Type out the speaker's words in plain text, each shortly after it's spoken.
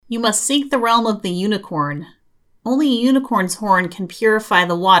You must seek the realm of the unicorn. Only a unicorn's horn can purify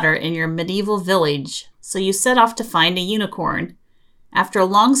the water in your medieval village, so you set off to find a unicorn. After a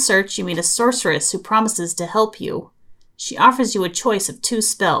long search, you meet a sorceress who promises to help you. She offers you a choice of 2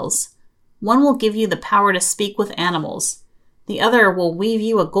 spells. One will give you the power to speak with animals. The other will weave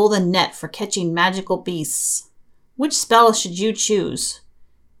you a golden net for catching magical beasts. Which spell should you choose?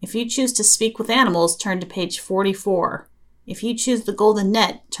 If you choose to speak with animals, turn to page 44. If you choose the golden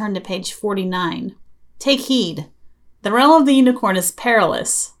net, turn to page 49. Take heed. The realm of the unicorn is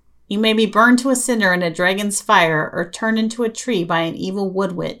perilous. You may be burned to a cinder in a dragon's fire or turned into a tree by an evil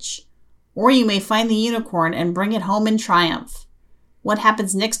wood witch. Or you may find the unicorn and bring it home in triumph. What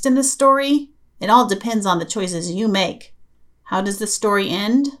happens next in the story? It all depends on the choices you make. How does the story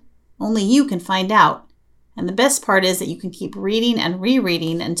end? Only you can find out. And the best part is that you can keep reading and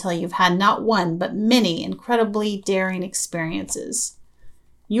rereading until you've had not one, but many incredibly daring experiences.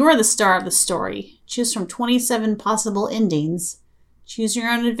 You are the star of the story. Choose from 27 possible endings. Choose Your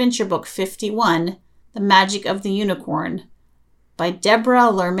Own Adventure Book 51, The Magic of the Unicorn, by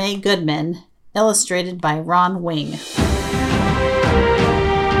Deborah Lermay Goodman, illustrated by Ron Wing.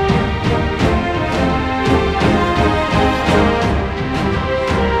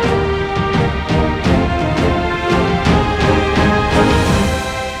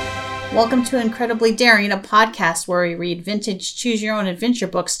 Welcome to Incredibly Daring, a podcast where we read vintage Choose Your Own Adventure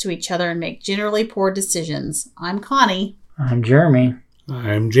books to each other and make generally poor decisions. I'm Connie. I'm Jeremy.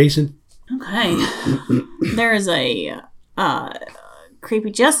 I'm Jason. Okay. There is a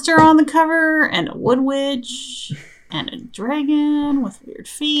creepy jester on the cover, and a wood witch, and a dragon with weird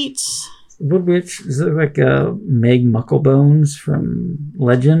feet. Wood witch, is it like Meg Mucklebones from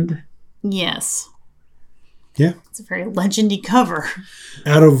Legend? Yes. Yeah. It's a very legendy cover.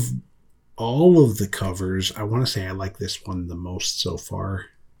 Out of all of the covers, I want to say I like this one the most so far.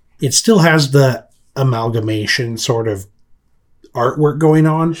 It still has the amalgamation sort of artwork going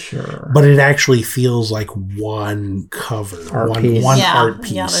on, sure, but it actually feels like one cover, one art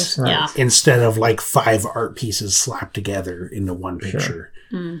piece, instead of like 5 art pieces slapped together into one picture.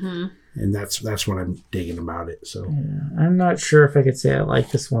 Sure. Mm-hmm. And that's what I'm digging about it. So yeah, I'm not sure if I could say I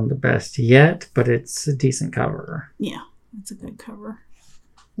like this one the best yet, but it's a decent cover. Yeah, it's a good cover.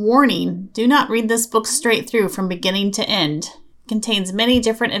 Warning, do not read this book straight through from beginning to end. It contains many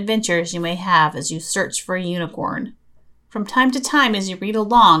different adventures you may have as you search for a unicorn. From time to time as you read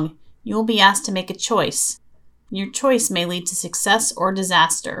along, you will be asked to make a choice. Your choice may lead to success or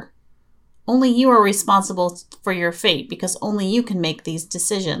disaster. Only you are responsible for your fate because only you can make these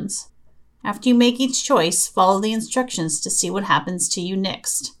decisions. After you make each choice, follow the instructions to see what happens to you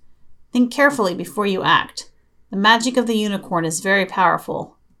next. Think carefully before you act. The magic of the unicorn is very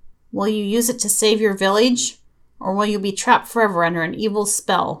powerful. Will you use it to save your village, or will you be trapped forever under an evil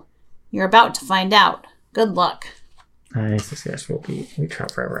spell? You're about to find out. Good luck. I suggest we'll be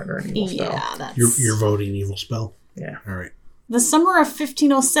trapped forever under an evil spell. Yeah, that's... You're voting evil spell? Yeah. All right. The summer of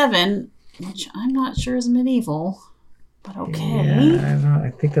 1507, which I'm not sure is medieval, but okay. Yeah,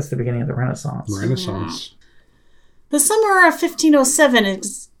 I think that's the beginning of the Renaissance. Renaissance. Yeah. The summer of 1507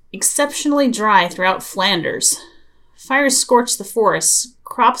 is exceptionally dry throughout Flanders. Fires scorch the forests,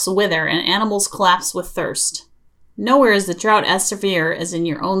 crops wither, and animals collapse with thirst. Nowhere is the drought as severe as in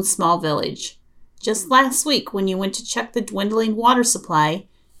your own small village. Just last week, when you went to check the dwindling water supply,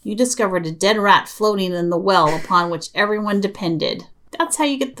 you discovered a dead rat floating in the well upon which everyone depended. That's how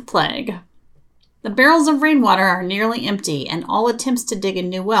you get the plague. The barrels of rainwater are nearly empty, and all attempts to dig a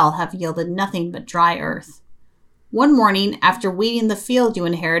new well have yielded nothing but dry earth. One morning, after weeding the field you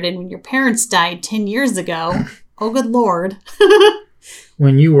inherited when your parents died 10 years ago, oh good lord.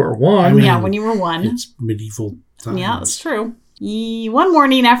 When you were 1. When you were 1. It's medieval times. Yeah, that's true. One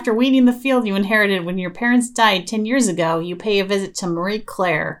morning after weeding the field you inherited when your parents died 10 years ago, you pay a visit to Marie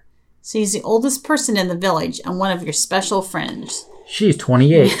Claire. She's the oldest person in the village and one of your special friends. She's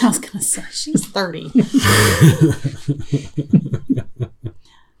 28. I was going to say, she's 30.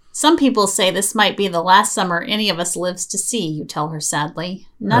 Some people say this might be the last summer any of us lives to see, you tell her sadly.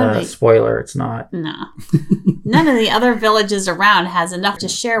 Spoiler, it's not. No. None of the other villages around has enough to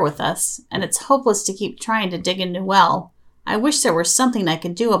share with us, and it's hopeless to keep trying to dig a new well. I wish there were something I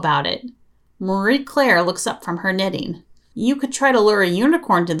could do about it. Marie Claire looks up from her knitting. You could try to lure a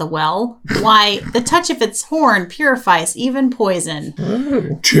unicorn to the well. Why, the touch of its horn purifies even poison.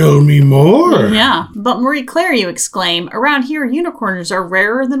 Ooh. Tell me more. Yeah, but Marie Claire, you exclaim, around here unicorns are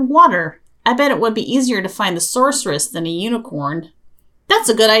rarer than water. I bet it would be easier to find the sorceress than a unicorn. That's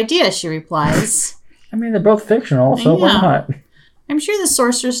a good idea, she replies. I mean, they're both fictional, so why not? I'm sure the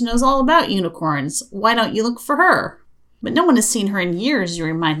sorceress knows all about unicorns. Why don't you look for her? But no one has seen her in years, you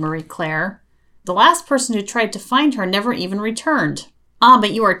remind Marie Claire. The last person who tried to find her never even returned. Ah,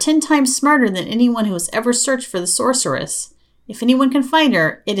 but you are 10 times smarter than anyone who has ever searched for the sorceress. If anyone can find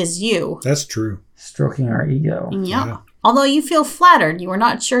her, it is you. That's true. Stroking our ego. Yeah. Although you feel flattered, you are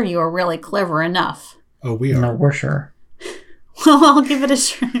not sure you are really clever enough. Oh, we are. No, we're sure. Well, I'll give it a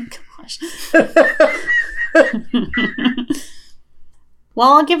try. Gosh.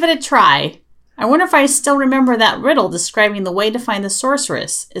 Well, I'll give it a try. I wonder if I still remember that riddle describing the way to find the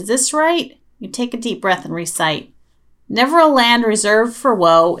sorceress. Is this right? You take a deep breath and recite. Never a land reserved for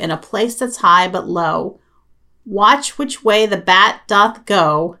woe, in a place that's high but low. Watch which way the bat doth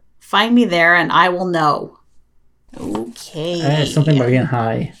go. Find me there and I will know. Okay. Something about being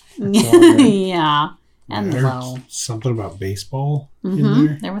high. Yeah. And There's low. something about baseball in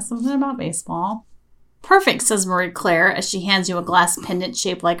there. There was something about baseball. Perfect, says Marie Claire as she hands you a glass pendant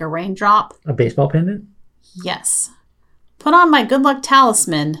shaped like a raindrop. A baseball pendant? Yes. Put on my good luck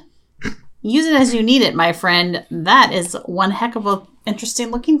talisman. Use it as you need it, my friend. That is one heck of a interesting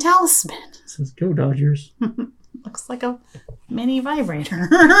looking talisman. It says, go Dodgers. Looks like a mini vibrator.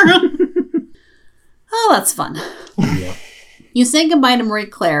 Oh, that's fun. Yeah. You say goodbye to Marie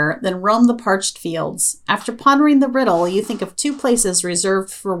Claire, then roam the parched fields. After pondering the riddle, you think of 2 places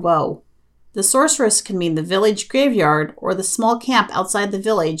reserved for woe. The sorceress could mean the village graveyard or the small camp outside the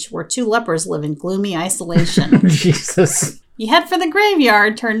village where 2 lepers live in gloomy isolation. Jesus. You head for the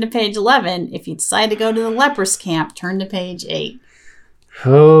graveyard, turn to page 11. If you decide to go to the lepers camp, turn to page 8.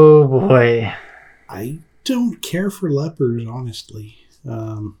 Oh, boy. I don't care for lepers, honestly.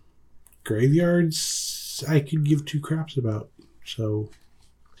 Graveyards, I could give 2 craps about. So,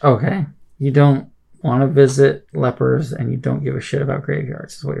 Okay. You don't want to visit lepers and you don't give a shit about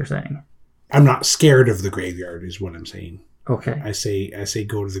graveyards, is what you're saying. I'm not scared of the graveyard, is what I'm saying. Okay. I say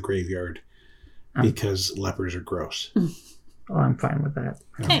go to the graveyard because lepers are gross. Oh, I'm fine with that.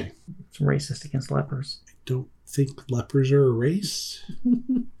 Okay. It's racist against lepers. I don't think lepers are a race.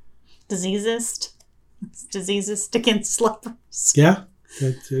 Diseasist. It's diseasist against lepers. Yeah,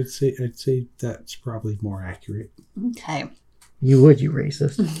 I'd say that's probably more accurate. Okay. You would, you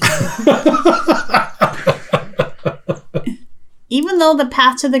racist. Even though the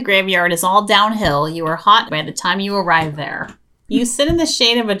path to the graveyard is all downhill, you are hot by the time you arrive there. You sit in the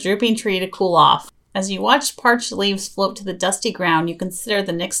shade of a drooping tree to cool off. As you watch parched leaves float to the dusty ground, you consider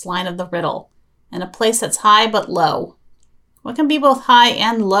the next line of the riddle. In a place that's high but low. What can be both high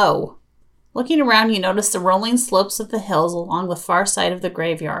and low? Looking around, you notice the rolling slopes of the hills along the far side of the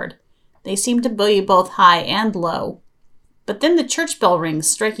graveyard. They seem to be both high and low. But then the church bell rings,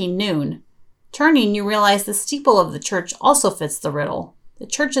 striking noon. Turning, you realize the steeple of the church also fits the riddle. The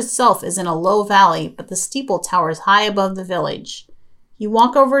church itself is in a low valley, but the steeple towers high above the village. You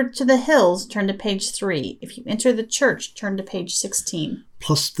walk over to the hills, turn to page 3. If you enter the church, turn to page 16.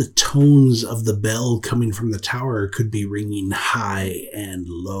 Plus, the tones of the bell coming from the tower could be ringing high and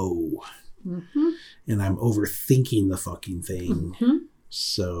low. Mm-hmm. And I'm overthinking the fucking thing. Mm-hmm.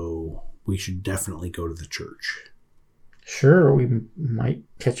 So we should definitely go to the church. Sure, we might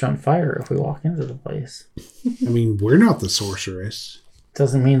catch on fire if we walk into the place. I mean, we're not the sorceress.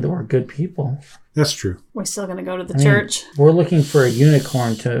 Doesn't mean that we're good people. That's true. We're still going to go to the I mean, church. We're looking for a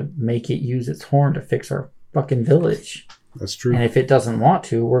unicorn to make it use its horn to fix our fucking village. That's true. And if it doesn't want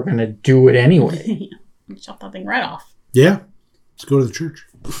to, we're going to do it anyway. Shut that thing right off. Yeah. Let's go to the church.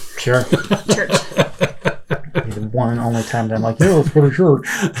 Sure. Church. The one and only time that I'm like, yeah, let's go to church.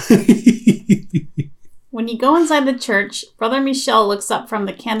 When you go inside the church, Brother Michel looks up from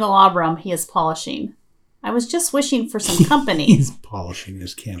the candelabrum he is polishing. I was just wishing for some company. He's polishing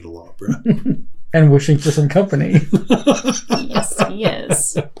his candelabra. And wishing for some company. Yes, he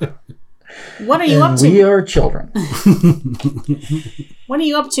is. What are you up to? We are children. What are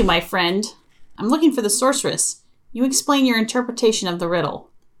you up to, my friend? I'm looking for the sorceress. You explain your interpretation of the riddle.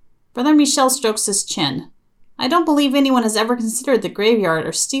 Brother Michel strokes his chin. I don't believe anyone has ever considered the graveyard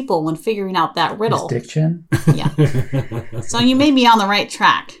or steeple when figuring out that riddle. His dick chin? Yeah. So you may be on the right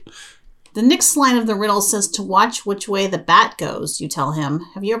track. The next line of the riddle says to watch which way the bat goes, you tell him.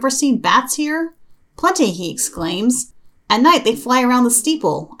 Have you ever seen bats here? Plenty, he exclaims. At night they fly around the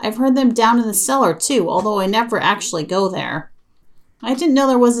steeple. I've heard them down in the cellar too, although I never actually go there. I didn't know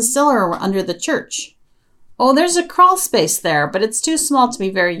there was a cellar under the church. Oh, there's a crawl space there, but it's too small to be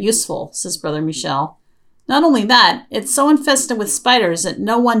very useful, says Brother Michel. Not only that, it's so infested with spiders that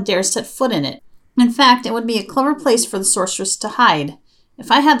no one dares set foot in it. In fact, it would be a clever place for the sorceress to hide.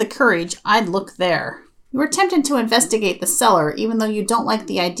 If I had the courage, I'd look there. You are tempted to investigate the cellar, even though you don't like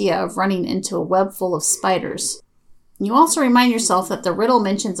the idea of running into a web full of spiders. You also remind yourself that the riddle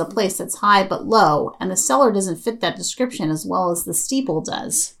mentions a place that's high but low, and the cellar doesn't fit that description as well as the steeple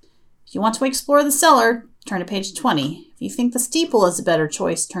does. If you want to explore the cellar, turn to page 20. If you think the steeple is a better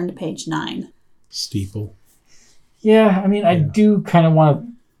choice, turn to page 9. Steeple. Yeah, I mean, I do kind of want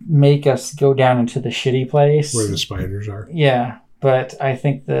to make us go down into the shitty place. Where the spiders are. Yeah, but I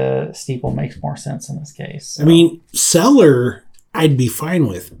think the steeple makes more sense in this case. So. I mean, cellar, I'd be fine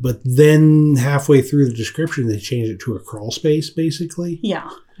with, but then halfway through the description, they changed it to a crawl space, basically. Yeah.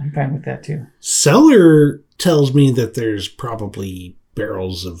 I'm fine with that, too. Cellar tells me that there's probably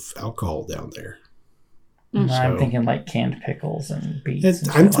barrels of alcohol down there. No, So- I'm thinking like canned pickles and beets. And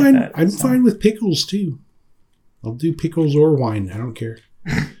I'm shit fine. Like that, I'm so. fine with pickles too. I'll do pickles or wine. I don't care.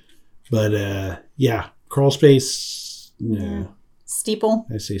 But yeah, crawl space. No, Steeple.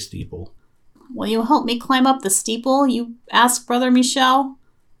 I say steeple. Will you help me climb up the steeple? You ask Brother Michel.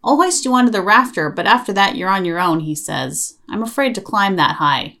 I'll hoist you onto the rafter, but after that you're on your own, he says. I'm afraid to climb that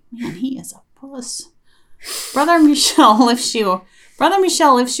high. Man, he is a puss. Brother Michel lifts you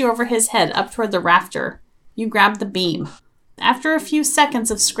over his head up toward the rafter. You grab the beam. After a few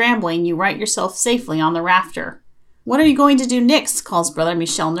seconds of scrambling, you right yourself safely on the rafter. What are you going to do next? Calls Brother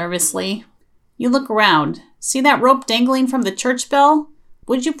Michel nervously. You look around. See that rope dangling from the church bell?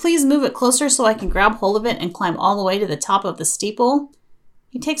 Would you please move it closer so I can grab hold of it and climb all the way to the top of the steeple?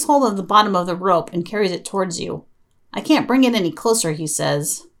 He takes hold of the bottom of the rope and carries it towards you. I can't bring it any closer, he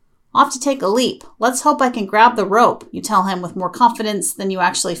says. Off to take a leap. Let's hope I can grab the rope, you tell him with more confidence than you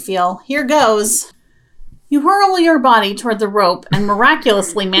actually feel. Here goes. You hurl your body toward the rope and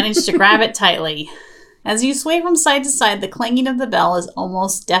miraculously manage to grab it tightly. As you sway from side to side, the clanging of the bell is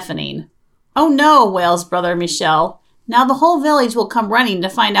almost deafening. Oh no, wails Brother Michel. Now the whole village will come running to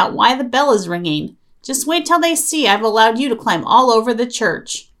find out why the bell is ringing. Just wait till they see I've allowed you to climb all over the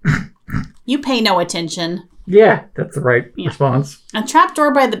church. You pay no attention. Yeah, that's the right response. A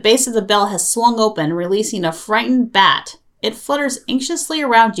trapdoor by the base of the bell has swung open, releasing a frightened bat. It flutters anxiously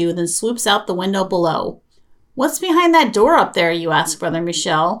around you, then swoops out the window below. What's behind that door up there, you ask Brother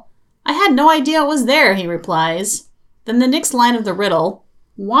Michel. I had no idea it was there, he replies. Then the next line of the riddle,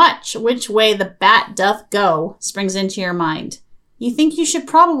 watch which way the bat doth go, springs into your mind. You think you should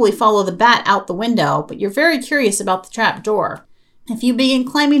probably follow the bat out the window, but you're very curious about the trap door. If you begin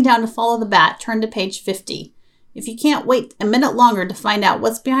climbing down to follow the bat, turn to page 50. If you can't wait a minute longer to find out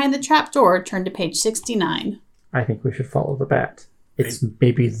what's behind the trap door, turn to page 69. I think we should follow the bat. It's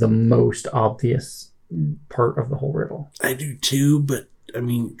maybe the most obvious part of the whole riddle. I do too, but I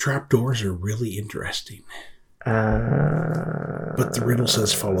mean, trapdoors are really interesting. But the riddle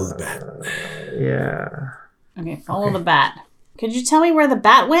says follow the bat. Yeah. Okay, follow the bat. Could you tell me where the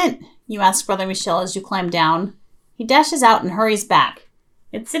bat went? You ask Brother Michel as you climb down. He dashes out and hurries back.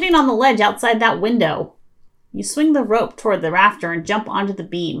 It's sitting on the ledge outside that window. You swing the rope toward the rafter and jump onto the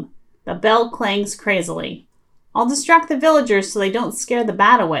beam. The bell clangs crazily. I'll distract the villagers so they don't scare the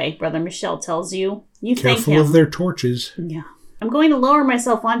bat away, Brother Michel tells you. You thank him. Careful of their torches. Yeah. I'm going to lower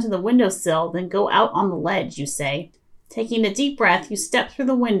myself onto the windowsill, then go out on the ledge, you say. Taking a deep breath, you step through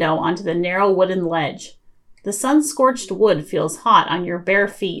the window onto the narrow wooden ledge. The sun-scorched wood feels hot on your bare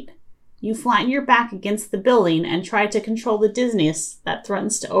feet. You flatten your back against the building and try to control the dizziness that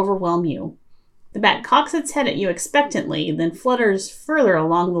threatens to overwhelm you. The bat cocks its head at you expectantly, then flutters further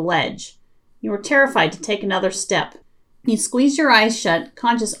along the ledge. You are terrified to take another step. You squeeze your eyes shut,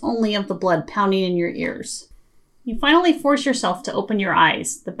 conscious only of the blood pounding in your ears. You finally force yourself to open your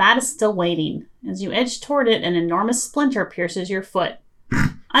eyes. The bat is still waiting. As you edge toward it, an enormous splinter pierces your foot.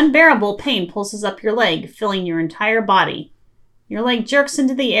 Unbearable pain pulses up your leg, filling your entire body. Your leg jerks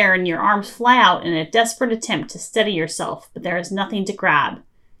into the air and your arms fly out in a desperate attempt to steady yourself, but there is nothing to grab.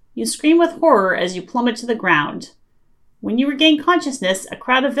 You scream with horror as you plummet to the ground. When you regain consciousness, a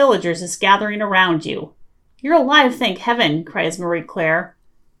crowd of villagers is gathering around you. You're alive, thank heaven, cries Marie Claire.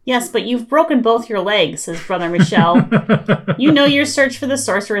 Yes, but you've broken both your legs, says Brother Michel. You know your search for the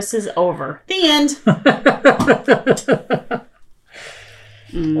sorceress is over. The end.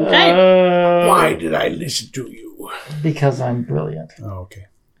 Okay. Why did I listen to you? Because I'm brilliant. Oh, okay.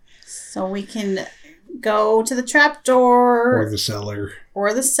 So we can go to the trapdoor. Or the cellar.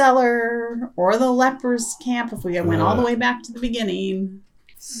 Or the cellar. Or the leper's camp if we went all the way back to the beginning.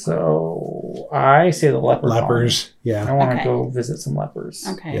 So I say the lepers. Lepers, I yeah. want to Okay. go visit some lepers.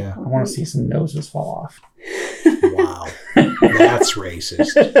 Okay. Yeah. I want to see some noses fall off. Wow. That's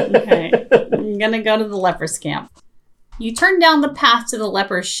racist. Okay. I'm going to go to the leper's camp. You turn down the path to the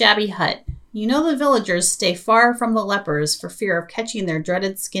leper's shabby hut. You know the villagers stay far from the lepers for fear of catching their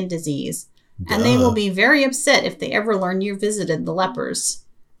dreaded skin disease. And they will be very upset if they ever learn you visited the lepers.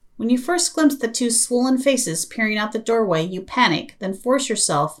 When you first glimpse the two swollen faces peering out the doorway, you panic, then force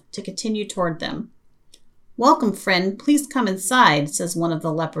yourself to continue toward them. "Welcome, friend. Please come inside," says one of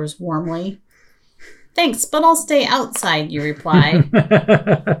the lepers warmly. "Thanks, but I'll stay outside," you reply.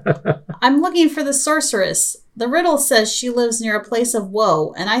 "I'm looking for the sorceress. The riddle says she lives near a place of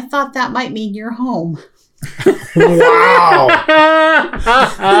woe, and I thought that might mean your home." Wow.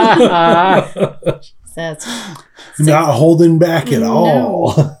 Says, Not holding back at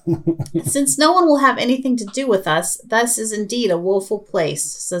all. "Since no one will have anything to do with us, this is indeed a woeful place,"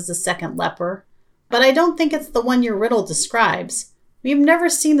 says the second leper. "But I don't think it's the one your riddle describes. We've never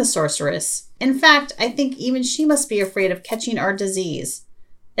seen the sorceress. In fact, I think even she must be afraid of catching our disease."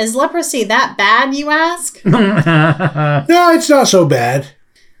 "Is leprosy that bad, you ask?" No, it's not so bad.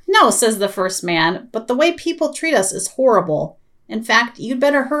 "No," says the first man, "but the way people treat us is horrible. In fact, you'd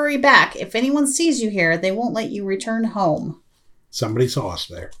better hurry back. If anyone sees you here, they won't let you return home." Somebody saw us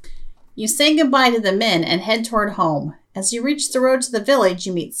there. You say goodbye to the men and head toward home. As you reach the road to the village,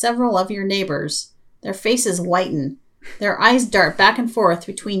 you meet several of your neighbors. Their faces whiten. Their eyes dart back and forth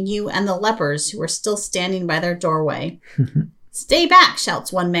between you and the lepers who are still standing by their doorway. "Stay back,"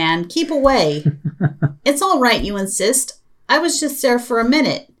 shouts one man. "Keep away." "It's all right," you insist. "I was just there for a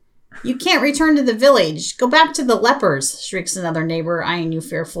minute." "You can't return to the village. Go back to the lepers," shrieks another neighbor, eyeing you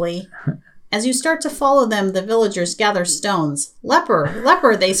fearfully. As you start to follow them, the villagers gather stones. "Leper!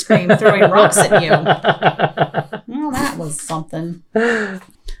 Leper!" they scream, throwing rocks at you. Well, that was something.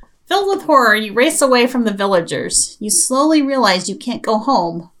 Filled with horror, you race away from the villagers. You slowly realize you can't go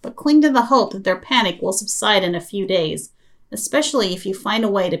home, but cling to the hope that their panic will subside in a few days, especially if you find a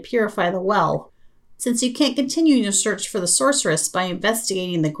way to purify the well. Since you can't continue your search for the sorceress by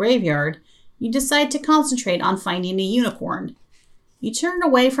investigating the graveyard, you decide to concentrate on finding a unicorn. You turn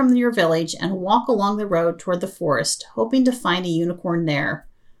away from your village and walk along the road toward the forest, hoping to find a unicorn there.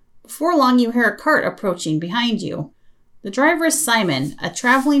 Before long, you hear a cart approaching behind you. The driver is Simon, a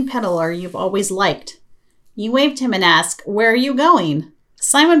traveling peddler you've always liked. You wave to him and ask, "Where are you going?"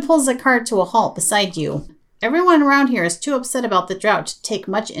 Simon pulls the cart to a halt beside you. "Everyone around here is too upset about the drought to take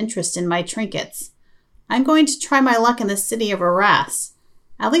much interest in my trinkets. I'm going to try my luck in the city of Arras.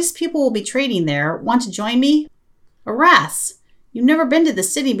 At least people will be trading there. Want to join me?" Arras! You've never been to the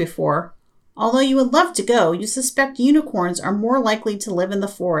city before. Although you would love to go, you suspect unicorns are more likely to live in the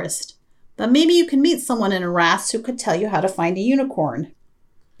forest. But maybe you can meet someone in Arras who could tell you how to find a unicorn.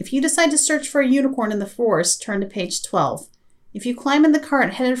 If you decide to search for a unicorn in the forest, turn to page 12. If you climb in the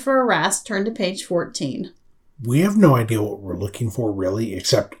cart headed for Arras, turn to page 14. We have no idea what we're looking for, really,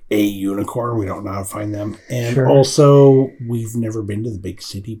 except a unicorn. We don't know how to find them. And Sure. also, we've never been to the big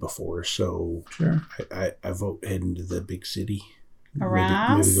city before, so Sure. I vote heading to the big city.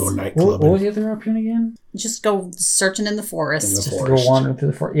 Arras? Maybe go What nightclub. was the other option again? Just go searching in the forest. In the Just forest. go wander through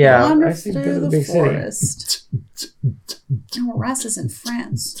the forest. Yeah, Wander I see through the big city. forest. Oh, Arras is in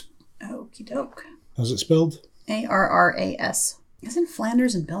France. Okie doke. How's it spelled? Arras. Isn't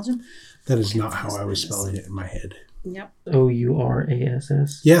Flanders in Belgium? That is not how I was spelling it in my head. Yep.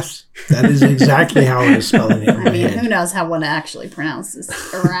 Ourass. Yes, that is exactly how I was spelling it in I my mean, who head. knows how one actually pronounces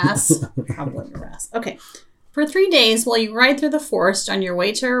Arras? Probably Arras. Okay. For 3 days, while you ride through the forest on your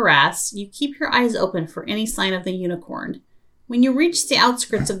way to Arras, you keep your eyes open for any sign of the unicorn. When you reach the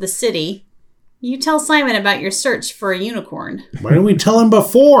outskirts of the city, you tell Simon about your search for a unicorn. Why didn't we tell him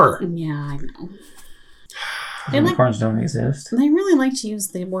before? Yeah, I know. Unicorns don't exist. They really like to use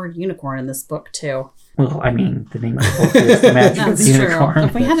the word unicorn in this book, too. Well, I mean, the name of the book is The Magic of That's the true. Unicorn.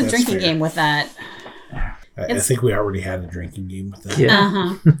 If we had a That's drinking fair. game with that. I think we already had a drinking game with that. Yeah.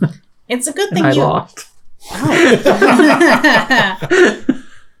 Uh-huh. It's a good And thing I you... lost. Oh.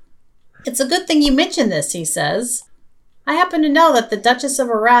 It's a good thing you mentioned this, he says. I happen to know that the Duchess of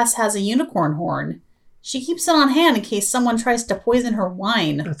Arras has a unicorn horn. She keeps it on hand in case someone tries to poison her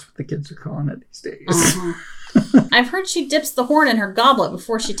wine. That's what the kids are calling it these days. Uh-huh. I've heard she dips the horn in her goblet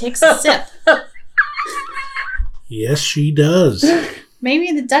before she takes a sip. Yes, she does.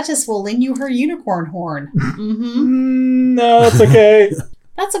 Maybe the Duchess will lend you her unicorn horn. Mm-hmm. No, it's okay.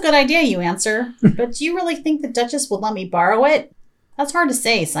 That's a good idea, you answer. But do you really think the Duchess would let me borrow it? That's hard to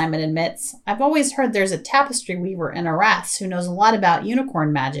say, Simon admits. I've always heard there's a tapestry weaver in Arras who knows a lot about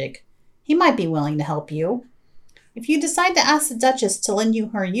unicorn magic. He might be willing to help you. If you decide to ask the Duchess to lend you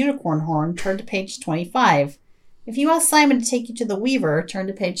her unicorn horn, turn to page 25. If you ask Simon to take you to the Weaver, turn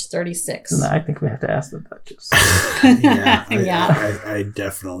to page 36. No, I think we have to ask the Duchess. Yeah, Yeah. I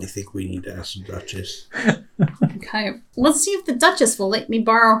definitely think we need to ask the Duchess. Okay. Let's see if the Duchess will let me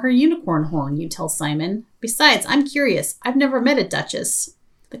borrow her unicorn horn, you tell Simon. Besides, I'm curious. I've never met a Duchess.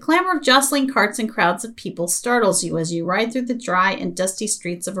 The clamor of jostling carts and crowds of people startles you as you ride through the dry and dusty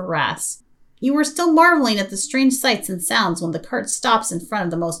streets of Arras. You are still marveling at the strange sights and sounds when the cart stops in front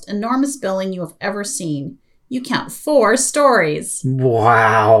of the most enormous building you have ever seen. You count 4 stories.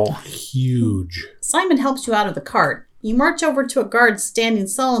 Wow. Huge. Simon helps you out of the cart. You march over to a guard standing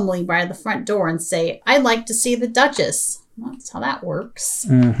solemnly by the front door and say, "I'd like to see the Duchess." That's how that works.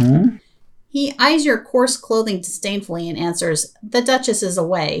 Mm-hmm. He eyes your coarse clothing disdainfully and answers, "The Duchess is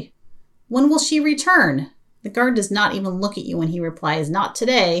away." "When will she return?" The guard does not even look at you when he replies, "Not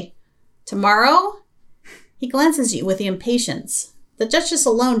today." "Tomorrow?" He glances at you with impatience. "The Duchess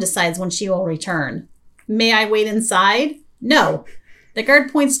alone decides when she will return." "May I wait inside?" "No." The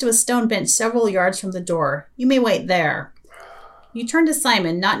guard points to a stone bench several yards from the door. "You may wait there." You turn to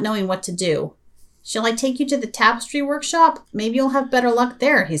Simon, not knowing what to do. "Shall I take you to the tapestry workshop? Maybe you'll have better luck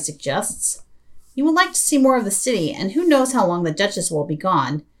there," he suggests. You would like to see more of the city, and who knows how long the Duchess will be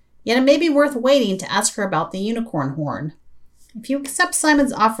gone. Yet it may be worth waiting to ask her about the unicorn horn. If you accept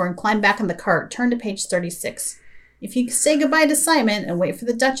Simon's offer and climb back in the cart, turn to page 36. If you say goodbye to Simon and wait for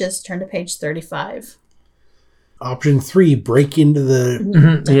the Duchess, turn to page 35. Option 3, break into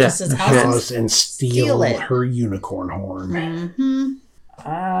the Duchess's house and steal it. her unicorn horn. Mm-hmm.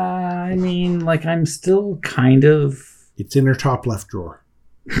 I mean, like, I'm still kind of It's in her top left drawer.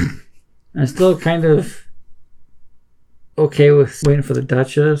 okay with waiting for the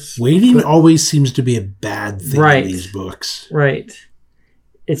Duchess. Waiting always seems to be a bad thing Right. in these books. Right.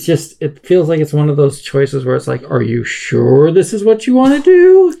 It's just, it feels like it's one of those choices where it's like, are you sure this is what you want to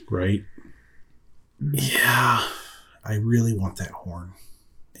do? Right. Yeah. I really want that horn.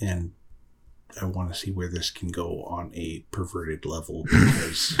 And I want to see where this can go on a perverted level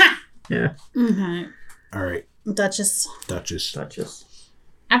because... Yeah. Mm-hmm. All right. Duchess. Duchess.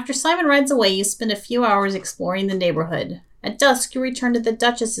 After Simon rides away, you spend a few hours exploring the neighborhood. At dusk, you return to the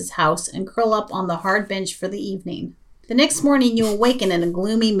Duchess's house and curl up on the hard bench for the evening. The next morning, you awaken in a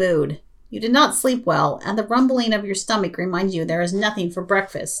gloomy mood. You did not sleep well, and the rumbling of your stomach reminds you there is nothing for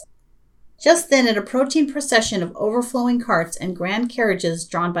breakfast. Just then, an approaching procession of overflowing carts and grand carriages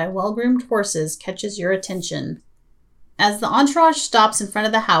drawn by well-groomed horses catches your attention. As the entourage stops in front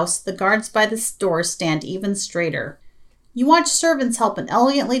of the house, the guards by the door stand even straighter. You watch servants help an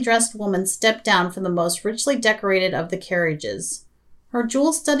elegantly dressed woman step down from the most richly decorated of the carriages. Her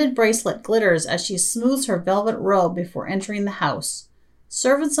jewel-studded bracelet glitters as she smooths her velvet robe before entering the house.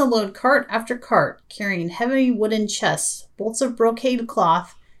 Servants unload cart after cart, carrying heavy wooden chests, bolts of brocade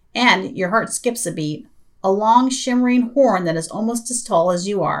cloth, and, your heart skips a beat, a long, shimmering horn that is almost as tall as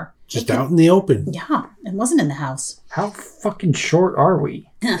you are. Just out in the open. Yeah, it wasn't in the house. How fucking short are we?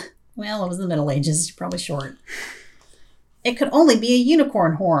 Well, it was the Middle Ages. You're probably short. It could only be a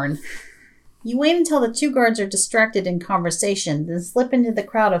unicorn horn. You wait until the 2 guards are distracted in conversation, then slip into the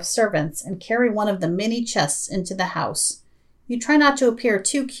crowd of servants and carry one of the many chests into the house. You try not to appear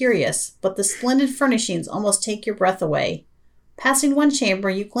too curious, but the splendid furnishings almost take your breath away. Passing one chamber,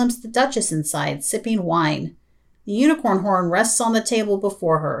 you glimpse the Duchess inside, sipping wine. The unicorn horn rests on the table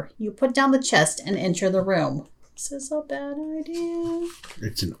before her. You put down the chest and enter the room. This is a bad idea.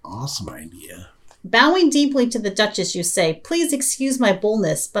 It's an awesome idea. Bowing deeply to the Duchess, you say, "Please excuse my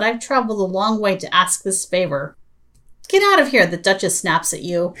boldness, but I've traveled a long way to ask this favor." "Get out of here," the Duchess snaps at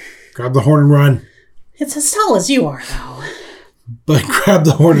you. Grab the horn and run. "It's as tall as you are, though." But grab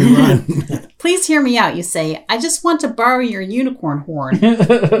the horn and run. "Please hear me out," you say. "I just want to borrow your unicorn horn.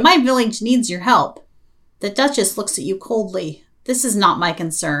 My village needs your help." The Duchess looks at you coldly. "This is not my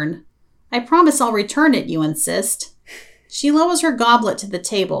concern." "I promise I'll return it," you insist. She lowers her goblet to the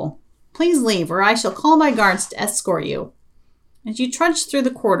table. "Please leave, or I shall call my guards to escort you." As you trudge through the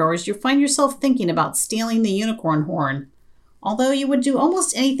corridors, you find yourself thinking about stealing the unicorn horn. Although you would do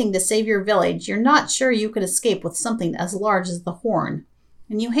almost anything to save your village, you're not sure you could escape with something as large as the horn.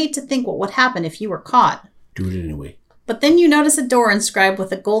 And you hate to think what would happen if you were caught. Do it anyway. But then you notice a door inscribed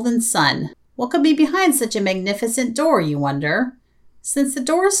with a golden sun. What could be behind such a magnificent door, you wonder? Since the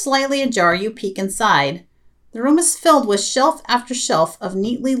door is slightly ajar, you peek inside. The room is filled with shelf after shelf of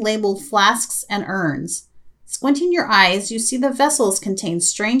neatly labeled flasks and urns. Squinting your eyes, you see the vessels contain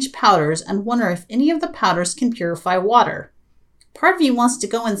strange powders and wonder if any of the powders can purify water. Part of you wants to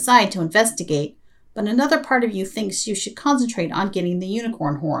go inside to investigate, but another part of you thinks you should concentrate on getting the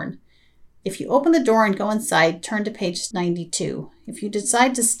unicorn horn. If you open the door and go inside, turn to page 92. If you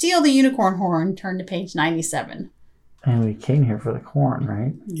decide to steal the unicorn horn, turn to page 97. And we came here for the corn,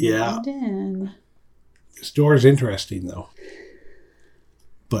 right? Yeah. You did. This door is interesting, though.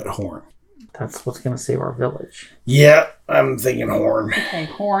 But horn. That's what's going to save our village. Yeah, I'm thinking horn. Okay,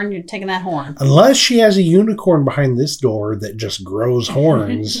 horn. You're taking that horn. Unless she has a unicorn behind this door that just grows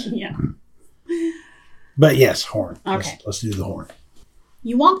horns. Yeah. But yes, horn. Okay. Let's do the horn.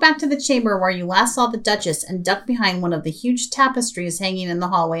 You walk back to the chamber where you last saw the Duchess and duck behind one of the huge tapestries hanging in the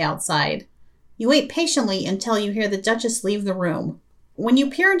hallway outside. You wait patiently until you hear the Duchess leave the room. When you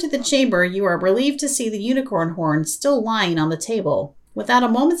peer into the chamber, you are relieved to see the unicorn horn still lying on the table. Without a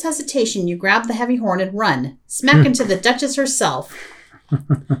moment's hesitation, you grab the heavy horn and run, smack into the Duchess herself.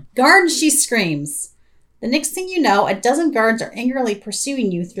 "Guard!" she screams. The next thing you know, a dozen guards are angrily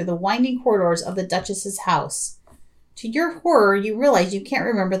pursuing you through the winding corridors of the Duchess's house. To your horror, you realize you can't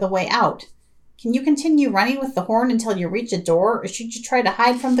remember the way out. Can you continue running with the horn until you reach a door, or should you try to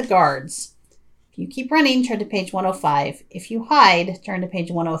hide from the guards? If you keep running, turn to page 105. If you hide, turn to page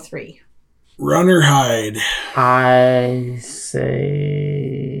 103. Run or hide? I say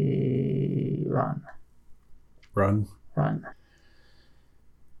run. Run. Run.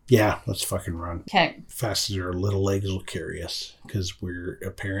 Yeah, let's fucking run. Okay. Fast as our little legs will carry us. Because we're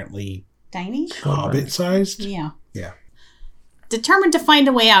apparently Tiny? hobbit-sized. Yeah. Yeah. Determined to find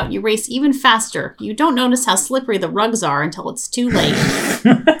a way out, you race even faster. You don't notice how slippery the rugs are until it's too late.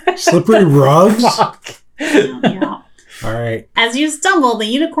 Slippery rugs? Yeah. All right. As you stumble, the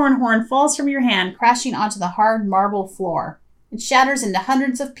unicorn horn falls from your hand, crashing onto the hard marble floor. It shatters into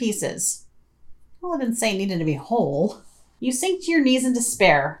hundreds of pieces. Well, I didn't say it needed to be whole. You sink to your knees in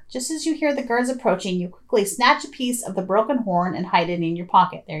despair. Just as you hear the guards approaching, you quickly snatch a piece of the broken horn and hide it in your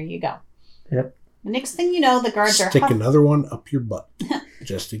pocket. There you go. Yep. The next thing you know, the guards are... Stick another one up your butt.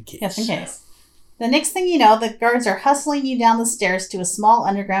 Just in case. Just in case. The next thing you know, the guards are hustling you down the stairs to a small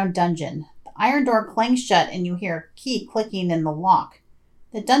underground dungeon. The iron door clangs shut and you hear a key clicking in the lock.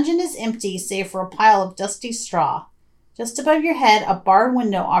 The dungeon is empty, save for a pile of dusty straw. Just above your head, a barred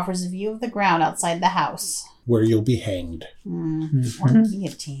window offers a view of the ground outside the house. Where you'll be hanged. Or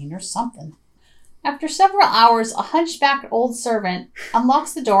guillotine or something. After several hours, a hunchbacked old servant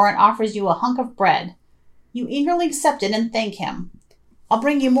unlocks the door and offers you a hunk of bread. You eagerly accept it and thank him. "I'll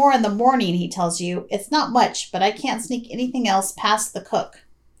bring you more in the morning," he tells you. "It's not much, but I can't sneak anything else past the cook."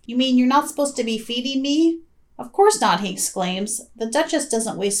 "You mean you're not supposed to be feeding me?" "Of course not," he exclaims. "The Duchess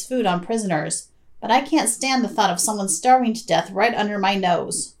doesn't waste food on prisoners, but I can't stand the thought of someone starving to death right under my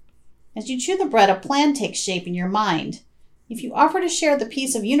nose." As you chew the bread, a plan takes shape in your mind. If you offer to share the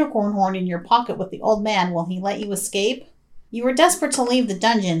piece of unicorn horn in your pocket with the old man, will he let you escape? You are desperate to leave the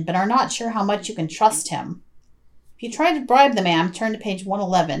dungeon, but are not sure how much you can trust him. If you try to bribe the man, turn to page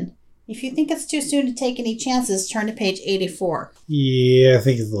 111. If you think it's too soon to take any chances, turn to page 84. Yeah, I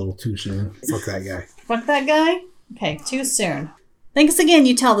think it's a little too soon. Fuck that guy. Fuck that guy? Okay, too soon. "Thanks again,"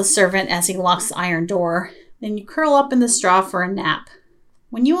 you tell the servant as he locks the iron door. Then you curl up in the straw for a nap.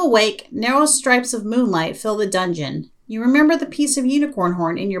 When you awake, narrow stripes of moonlight fill the dungeon. You remember the piece of unicorn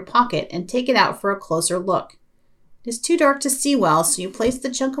horn in your pocket and take it out for a closer look. It is too dark to see well, so you place the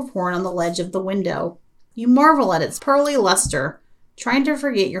chunk of horn on the ledge of the window. You marvel at its pearly luster, trying to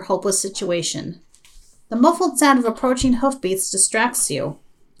forget your hopeless situation. The muffled sound of approaching hoofbeats distracts you.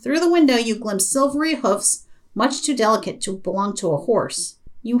 Through the window you glimpse silvery hoofs, much too delicate to belong to a horse.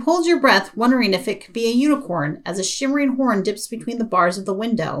 You hold your breath, wondering if it could be a unicorn, as a shimmering horn dips between the bars of the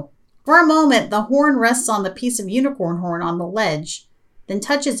window. For a moment, the horn rests on the piece of unicorn horn on the ledge, then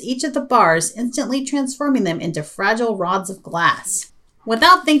touches each of the bars, instantly transforming them into fragile rods of glass.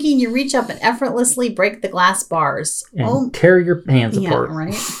 Without thinking, you reach up and effortlessly break the glass bars. And tear your hands apart.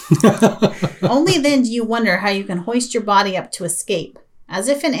 Right? Only then do you wonder how you can hoist your body up to escape. As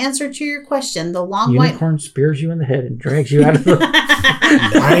if in answer to your question, the long Unicorn spears you in the head and drags you out of the...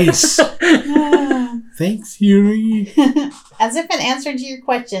 Nice. Thanks, Yuri. As if in answer to your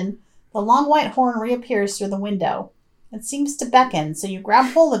question, the long white horn reappears through the window. It seems to beckon, so you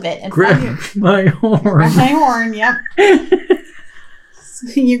grab hold of it and Grab my horn. Grab my horn, yep.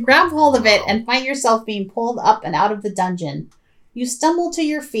 You grab hold of it and find yourself being pulled up and out of the dungeon. You stumble to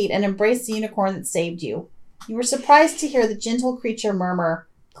your feet and embrace the unicorn that saved you. You were surprised to hear the gentle creature murmur,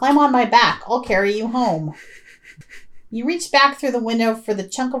 "Climb on my back, I'll carry you home." You reach back through the window for the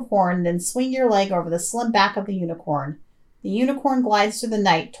chunk of horn, then swing your leg over the slim back of the unicorn. The unicorn glides through the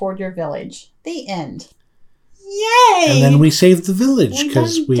night toward your village. The end. Yay! And then we saved the village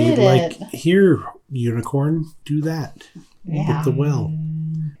because We we did like, it. here, unicorn, do that. Yeah. Get the well.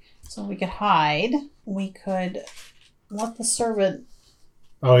 So we could hide. We could let the servant...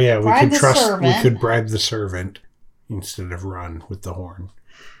 Oh yeah, we Bribe could the trust. servant. We could bribe the servant instead of run with the horn.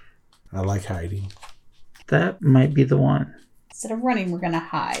 I like hiding. That might be the one. Instead of running, we're going to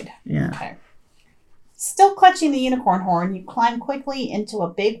hide. Yeah. Okay. Still clutching the unicorn horn, you climb quickly into a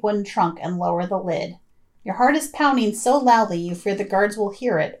big wooden trunk and lower the lid. Your heart is pounding so loudly you fear the guards will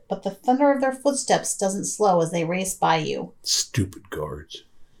hear it, but the thunder of their footsteps doesn't slow as they race by you. Stupid guards.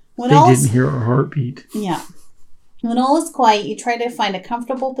 They didn't hear our heartbeat. Yeah. When all is quiet, you try to find a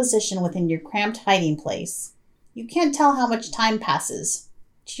comfortable position within your cramped hiding place. You can't tell how much time passes.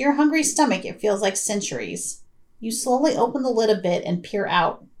 To your hungry stomach, it feels like centuries. You slowly open the lid a bit and peer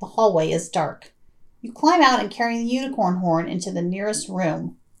out. The hallway is dark. You climb out and carry the unicorn horn into the nearest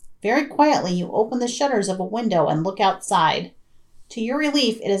room. Very quietly, you open the shutters of a window and look outside. To your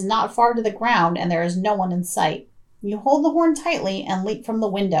relief, it is not far to the ground and there is no one in sight. You hold the horn tightly and leap from the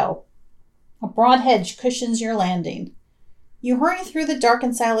window. A broad hedge cushions your landing. You hurry through the dark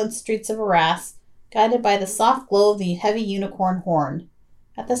and silent streets of Arras, guided by the soft glow of the heavy unicorn horn.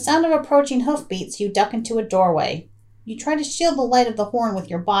 At the sound of approaching hoofbeats, you duck into a doorway. You try to shield the light of the horn with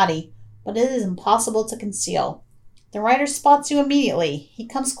your body, but it is impossible to conceal. The rider spots you immediately. He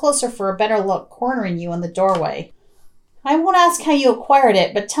comes closer for a better look, cornering you in the doorway. I won't ask how you acquired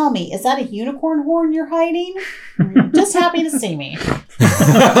it, but tell me, is that a unicorn horn you're hiding? Just happy to see me.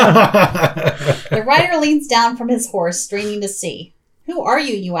 The rider leans down from his horse, straining to see. Who are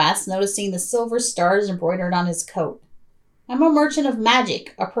you, you ask, noticing the silver stars embroidered on his coat. I'm a merchant of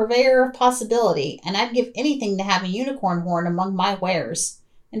magic, a purveyor of possibility, and I'd give anything to have a unicorn horn among my wares.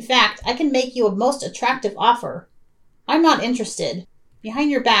 In fact, I can make you a most attractive offer. I'm not interested.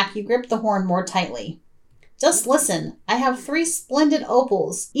 Behind your back, you grip the horn more tightly. Just listen. I have 3 splendid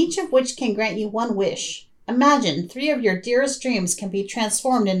opals, each of which can grant you one wish. Imagine 3 of your dearest dreams can be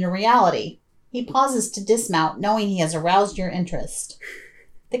transformed into reality. He pauses to dismount, knowing he has aroused your interest.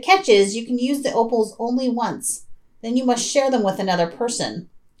 The catch is, you can use the opals only once. Then you must share them with another person.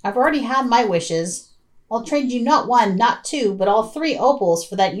 I've already had my wishes. I'll trade you not 1, not 2, but all 3 opals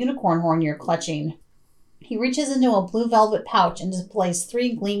for that unicorn horn you're clutching. He reaches into a blue velvet pouch and displays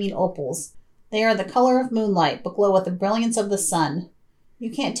 3 gleaming opals. They are the color of moonlight, but glow with the brilliance of the sun.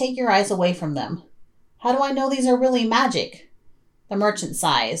 You can't take your eyes away from them. How do I know these are really magic? The merchant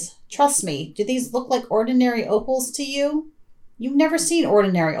sighs. Trust me, do these look like ordinary opals to you? You've never seen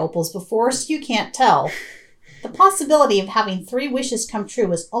ordinary opals before, so you can't tell. The possibility of having 3 wishes come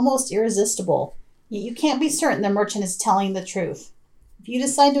true is almost irresistible, yet you can't be certain the merchant is telling the truth. If you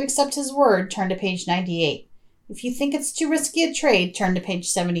decide to accept his word, turn to page 98. If you think it's too risky a trade, turn to page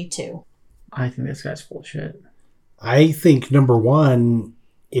 72. I think this guy's full of shit. I think, number 1,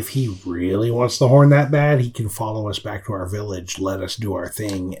 if he really wants the horn that bad, he can follow us back to our village, let us do our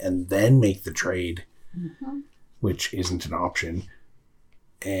thing, and then make the trade, which isn't an option.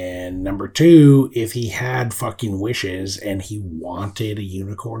 And number 2, if he had fucking wishes and he wanted a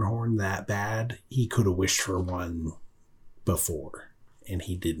unicorn horn that bad, he could have wished for one before, and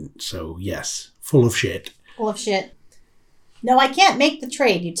he didn't. So, yes, full of shit. Full of shit. No, I can't make the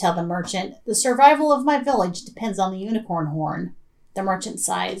trade, you tell the merchant. The survival of my village depends on the unicorn horn. The merchant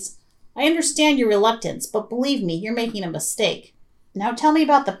sighs. I understand your reluctance, but believe me, you're making a mistake. Now tell me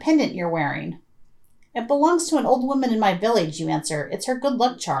about the pendant you're wearing. It belongs to an old woman in my village, you answer. It's her good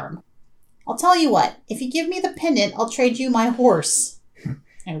luck charm. I'll tell you what. If you give me the pendant, I'll trade you my horse.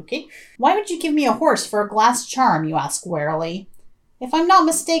 Okay. Why would you give me a horse for a glass charm, you ask warily. If I'm not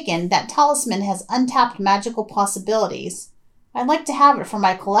mistaken, that talisman has untapped magical possibilities. I'd like to have it for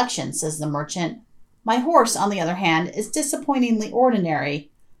my collection, says the merchant. My horse, on the other hand, is disappointingly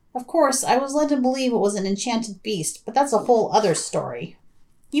ordinary. Of course, I was led to believe it was an enchanted beast, but that's a whole other story.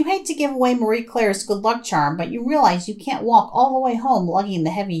 You hate to give away Marie Claire's good luck charm, but you realize you can't walk all the way home lugging the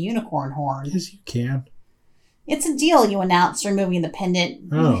heavy unicorn horn. Yes, you can. It's a deal, you announce, removing the pendant.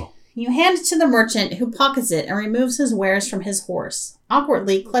 Oh. You hand it to the merchant, who pockets it and removes his wares from his horse.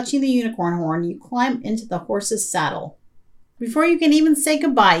 Awkwardly, clutching the unicorn horn, you climb into the horse's saddle. Before you can even say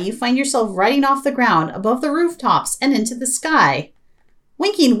goodbye, you find yourself riding off the ground, above the rooftops, and into the sky.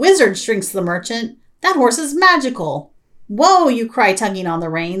 Winking wizard, shrinks the merchant. That horse is magical. Whoa, you cry, tugging on the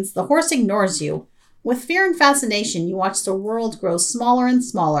reins. The horse ignores you. With fear and fascination, you watch the world grow smaller and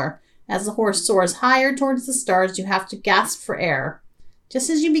smaller. As the horse soars higher towards the stars, you have to gasp for air.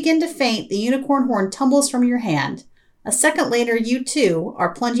 Just as you begin to faint, the unicorn horn tumbles from your hand. A second later, you too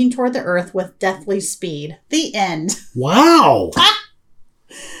are plunging toward the earth with deathly speed. The end. Wow!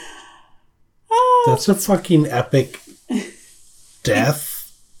 That's a fucking epic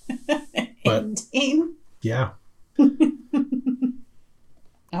death. But, ending. yeah.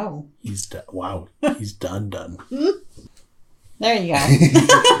 Oh. He's done. Wow. He's done. There you go.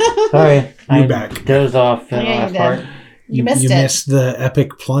 Sorry. You're back. Dozed off in the Yeah, you last did. part. You missed it. missed the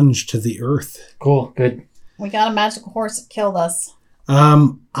epic plunge to the earth. Cool. Good. We got a magical horse that killed us.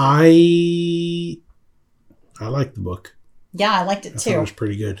 I I liked the book. Yeah, I liked it I thought too. it was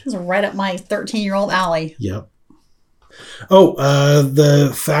pretty good. It was right up my 13-year-old alley. Yep. Oh,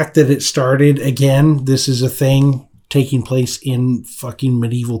 the fact that it started again, this is a thing taking place in fucking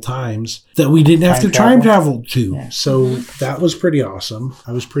medieval times that we didn't have to time travel to. Yeah. So that was pretty awesome.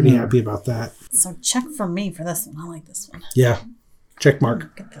 I was pretty happy about that. So check for me for this one. I like this one. Yeah. Check mark.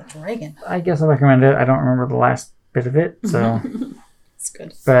 Look at the dragon. I guess I recommend it. I don't remember the last bit of it, so. It's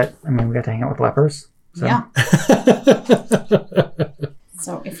good. But, I mean, we got to hang out with lepers. So. Yeah.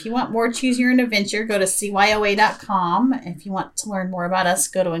 So if you want more Choose Your Own Adventure, go to CYOA.com. If you want to learn more about us,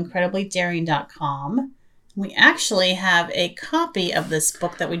 go to IncrediblyDaring.com. We actually have a copy of this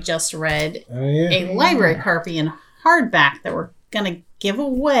book that we just read, Oh, yeah. a library copy in hardback that we're going to give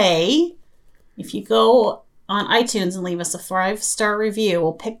away. If you go on iTunes and leave us a 5-star review,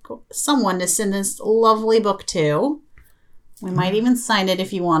 we'll pick someone to send this lovely book to. We might even sign it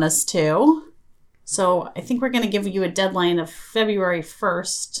if you want us to. So I think we're going to give you a deadline of February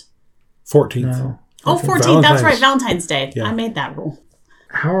 1st. 14th. No. Oh, 14th. That's Valentine's. right. Valentine's Day. Yeah. I made that rule.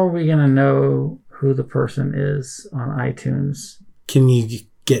 How are we going to know who the person is on iTunes? Can you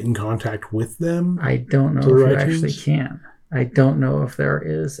get in contact with them? I don't know Through if you iTunes? actually can. I don't know if there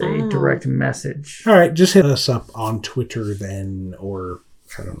is a direct message. All right, just hit us up on Twitter then, or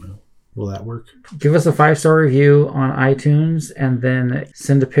I don't know. Will that work? Give us a 5-star review on iTunes and then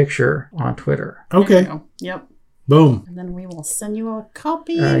send a picture on Twitter. There Okay. you go. Yep. Boom. And then we will send you a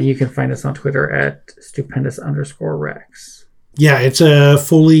copy. You can find us on Twitter at stupendous_Rex. Yeah, it's a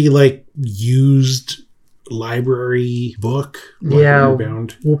fully used library book. Yeah. Library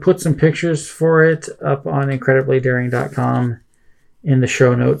bound. We'll put some pictures for it up on incrediblydaring.com in the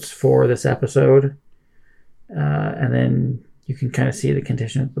show notes for this episode. And then you can kind of see the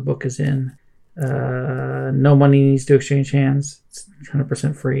condition that the book is in. No money needs to exchange hands. It's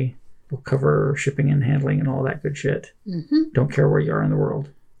 100% free. We'll cover shipping and handling and all that good shit. Mm-hmm. Don't care where you are in the world.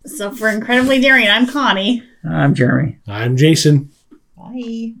 So for Incredibly Daring, I'm Connie. I'm Jeremy. I'm Jason.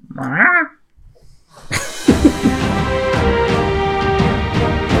 Bye.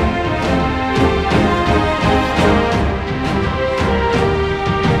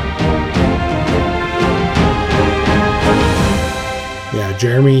 Yeah,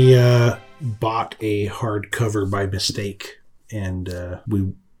 Jeremy bought a hardcover by mistake, and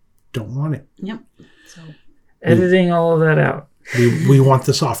we don't want it. Yep. So Editing all of that out. We want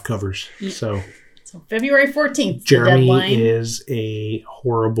the soft covers. So February 14th. Jeremy deadline. is a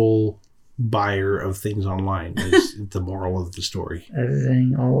horrible buyer of things online, is the moral of the story.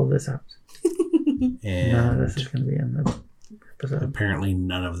 Editing all of this out. And None of this is going to be in the episode. apparently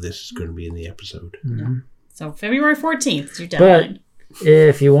none of this is going to be in the episode. Mm-hmm. So February 14th is your deadline.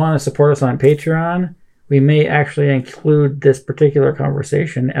 If you want to support us on Patreon, we may actually include this particular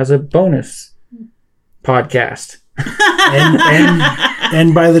conversation as a bonus podcast.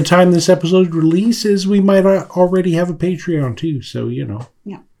 And by the time this episode releases, we might already have a Patreon too. So, Who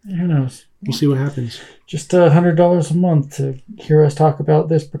knows? we'll see what happens. Just $100 a month to hear us talk about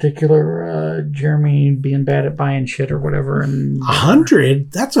this particular Jeremy being bad at buying shit or whatever. And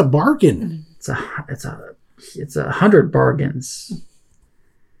 100? That's a bargain. it's 100 bargains.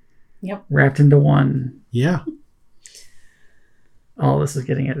 Yep. Wrapped into one. Yeah. All this is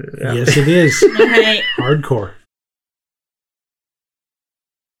getting edited out. Yes, it is. All right. Hardcore.